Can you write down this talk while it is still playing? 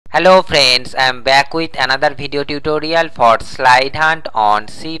Hello friends, I am back with another video tutorial for SlideHunt on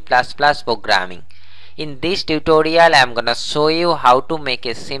C++ programming. In this tutorial I am gonna show you how to make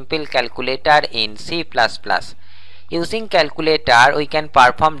a simple calculator in C++. Using calculator we can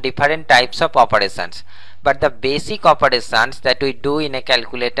perform different types of operations, but the basic operations that we do in a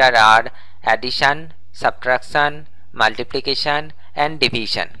calculator are addition, subtraction, multiplication and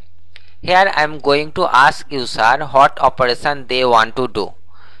division. Here I am going to ask user what operation they want to do.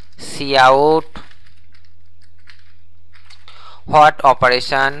 Cout, what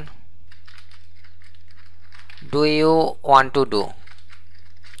operation do you want to do,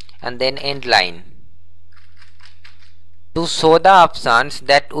 and then end line. To show the options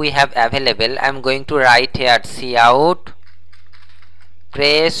that we have available, I am going to write here cout,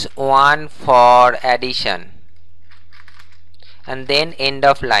 press 1 for addition, and then end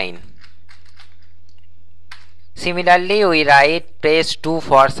of line. Similarly, we write press 2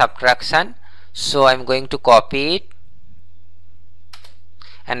 for subtraction, so I am going to copy it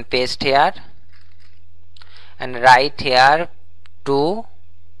and paste here and write here 2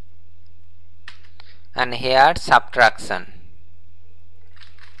 and here subtraction.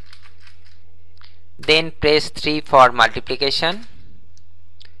 Then press 3 for multiplication,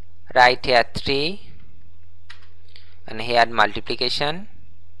 write here 3 and here multiplication.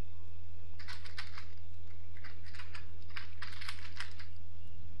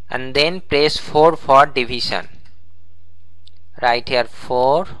 And then press 4 for division, write here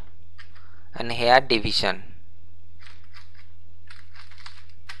 4 and here division.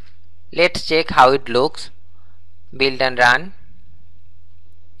 Let's check how it looks. Build and run.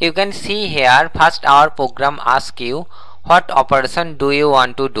 You can see here first our program asks you what operation do you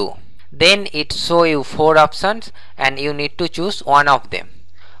want to do. Then it shows you 4 options and you need to choose one of them.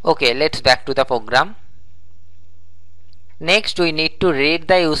 Okay, let's back to the program. Next we need to read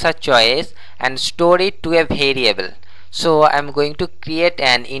the user choice and store it to a variable. So I am going to create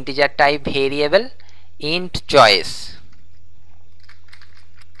an integer type variable int choice.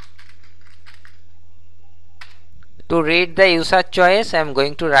 To read the user choice I am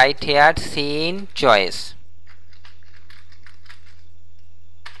going to write here cin choice.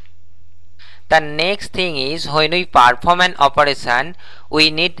 The next thing is when we perform an operation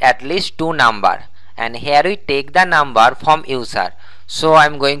we need at least 2 numbers. And here we take the number from user. So I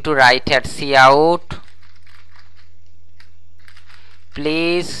am going to write here cout,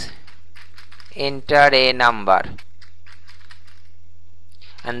 please enter a number,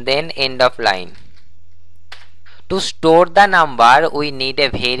 and then end of line. To store the number we need a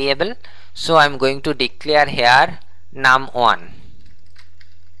variable. So I am going to declare here num1.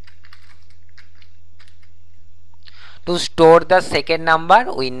 To store the second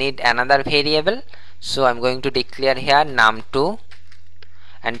number we need another variable. So I am going to declare here num2,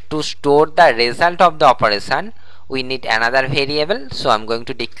 and to store the result of the operation we need another variable. So I am going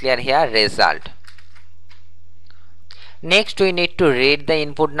to declare here result. Next we need to read the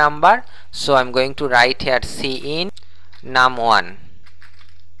input number. So I am going to write here cin num1.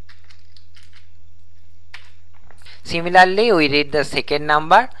 Similarly we read the second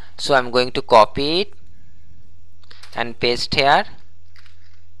number. So I am going to copy it and paste here.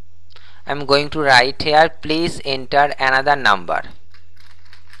 I am going to write here please enter another number,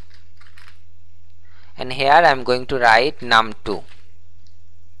 and here I am going to write num2.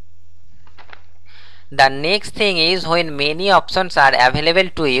 The next thing is when many options are available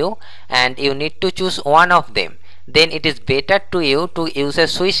to you and you need to choose one of them, then it is better to you to use a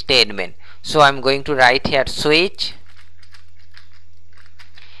switch statement. So I am going to write here switch,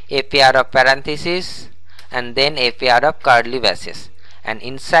 a pair of parentheses and then a pair of curly braces, and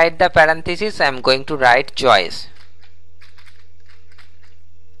inside the parentheses I am going to write choice.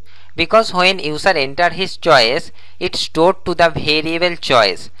 Because when user enter his choice it stored to the variable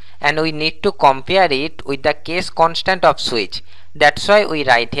choice and we need to compare it with the case constant of switch. That's why we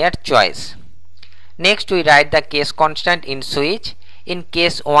write here choice. Next we write the case constant in switch. In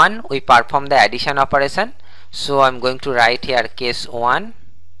case 1 we perform the addition operation. So I am going to write here case 1.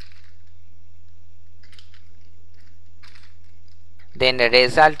 Then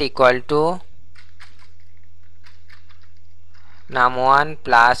result equal to num1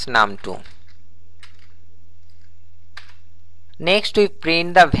 plus num2. Next we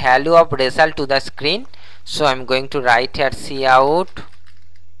print the value of result to the screen. So I am going to write here cout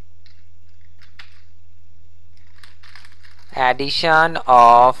addition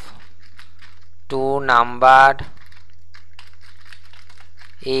of 2 number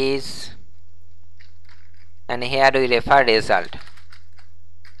is, and here we refer result.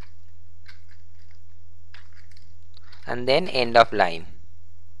 and then end of line.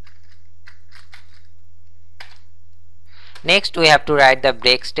 Next we have to write the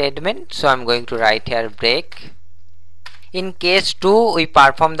break statement, so I'm going to write here break. In case 2 we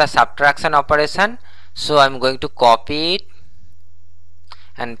perform the subtraction operation, so I'm going to copy it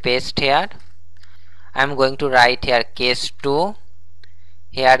and paste here. I'm going to write here case 2,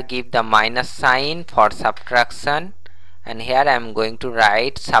 here give the minus sign for subtraction, and here I'm going to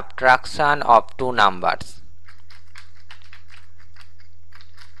write subtraction of two numbers.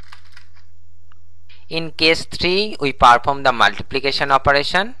 In case 3 we perform the multiplication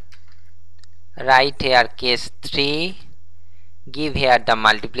operation, write here case 3, give here the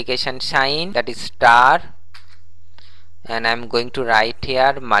multiplication sign, that is star, and I'm going to write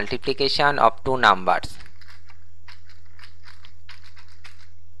here multiplication of two numbers.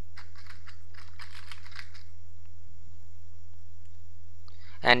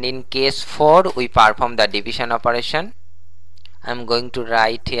 And in case 4 we perform the division operation. I'm going to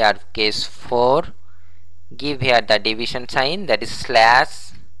write here case 4, give here the division sign, that is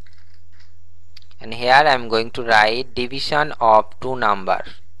slash, and here I'm going to write division of two numbers.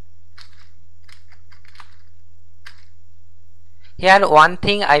 Here one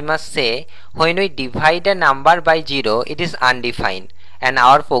thing I must say, when we divide a number by 0, it is undefined and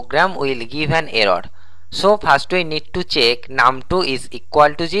our program will give an error. So first we need to check num2 is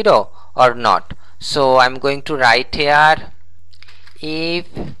equal to 0 or not. So I'm going to write here if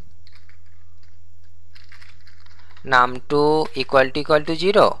num2 equal to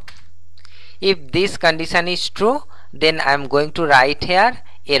 0. If this condition is true, then I'm going to write here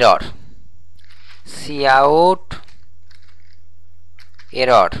error, cout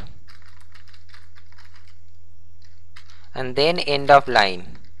error, and then end of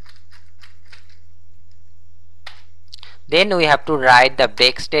line. Then we have to write the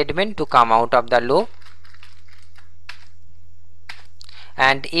break statement to come out of the loop,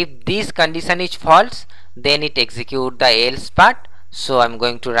 and if this condition is false, then it execute the else part. So I'm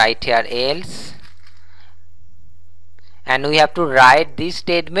going to write here else, and we have to write this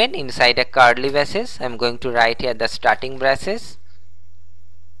statement inside a curly braces. I'm going to write here the starting braces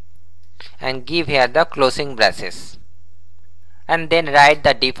and give here the closing braces, and then write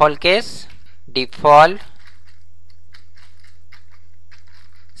the default case, default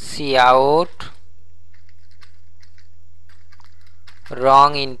cout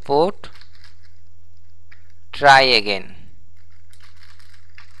wrong input, try again,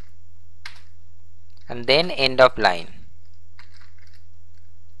 and then end of line.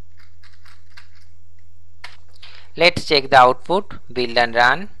 Let's check the output, build and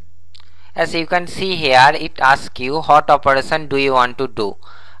run. As you can see here, it asks you what operation do you want to do.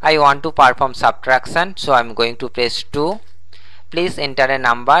 I want to perform subtraction, so I'm going to press 2. Please enter a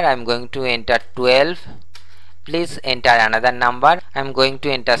number. I'm going to enter 12. Please enter another number. I'm going to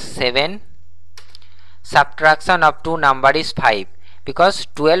enter 7. Subtraction of two number is 5, because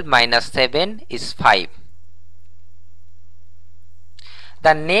 12 minus 7 is 5.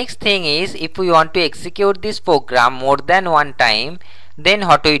 The next thing is, if we want to execute this program more than one time, then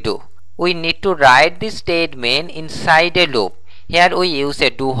what we do? We need to write this statement inside a loop. Here we use a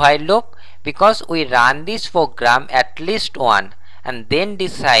do while loop, because we run this program at least one and then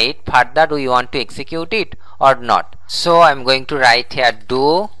decide further we want to execute it or not. So I'm going to write here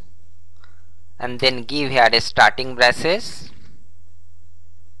do, and then give here a starting braces,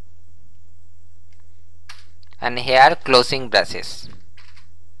 and here closing braces,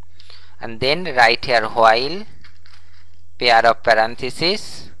 and then write here while, pair of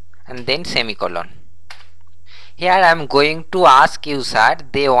parentheses, and then semicolon. Here I am going to ask user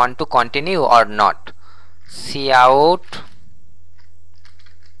they want to continue or not. Cout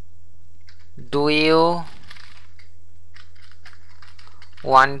do you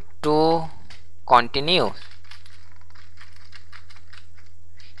want to continue,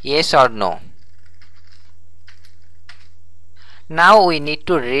 yes or no. Now we need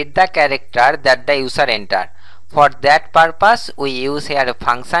to read the character that the user entered. For that purpose we use here a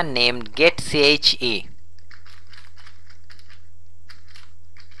function named getChe.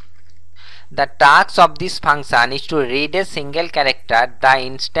 The task of this function is to read a single character the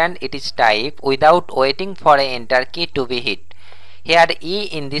instant it is typed without waiting for a enter key to be hit. Here E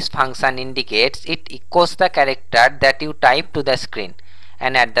in this function indicates it echoes the character that you type to the screen,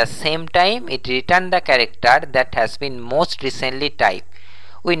 and at the same time it returns the character that has been most recently typed.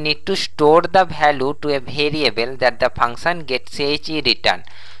 We need to store the value to a variable that the function getChe return.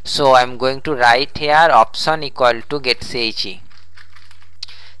 So I am going to write here option equal to getChe.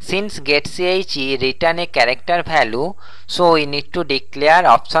 Since getChe return a character value, so we need to declare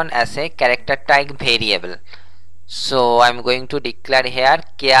option as a character type variable. So I am going to declare here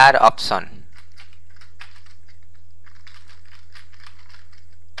char option.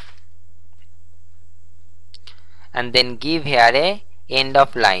 and then give here a end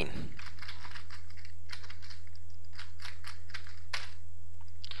of line.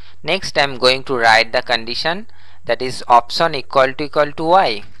 Next I am going to write the condition, that is option equal to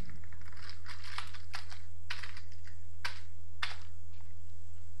y.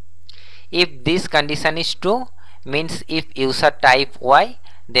 If this condition is true, means if user type y,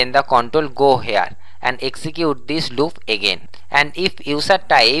 then the control go here and execute this loop again. And if user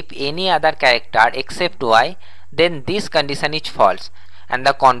type any other character except y, then this condition is false and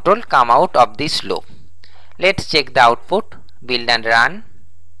the control come out of this loop. Let's check the output, build and run.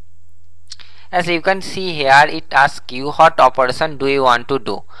 As you can see here, it asks you what operation do you want to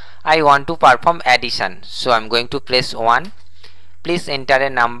do. I want to perform addition, so I am going to press 1. Please enter a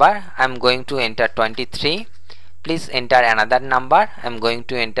number. I am going to enter 23. Please enter another number. I am going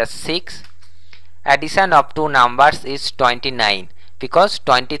to enter 6. Addition of two numbers is 29 because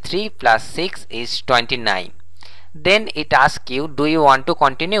 23 plus 6 is 29. Then it asks you, do you want to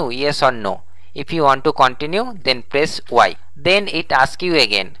continue, yes or no. If you want to continue, then press Y. Then it asks you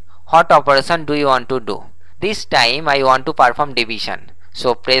again, what operation do you want to do. This time I want to perform division,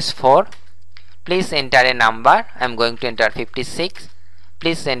 so press 4. Please enter a number. I am going to enter 56.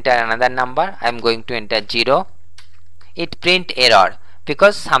 Please enter another number. I am going to enter 0. It print error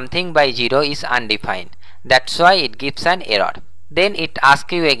because something by 0 is undefined. That's why it gives an error. Then it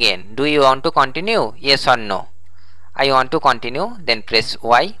asks you again, do you want to continue, yes or no. I want to continue, then press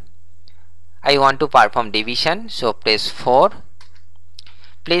Y. I want to perform division, so press 4.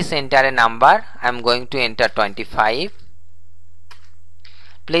 Please enter a number. I am going to enter 25.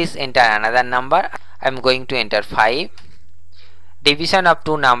 Please enter another number. I am going to enter 5. Division of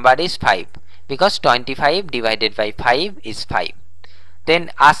two number is 5 because 25 divided by 5 is 5. Then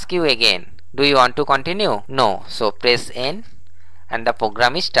ask you again, do you want to continue? No. So press N and the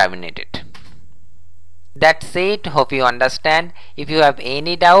program is terminated. That's it. Hope you understand. If you have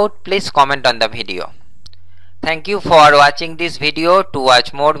any doubt, please comment on the video. Thank you for watching this video. To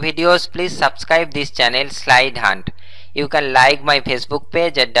watch more videos, please subscribe this channel SlideHunt. You can like my Facebook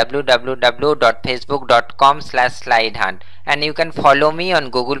page at www.facebook.com/SlideHunt, and you can follow me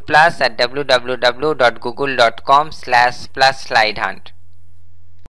on Google Plus at www.google.com/+SlideHunt.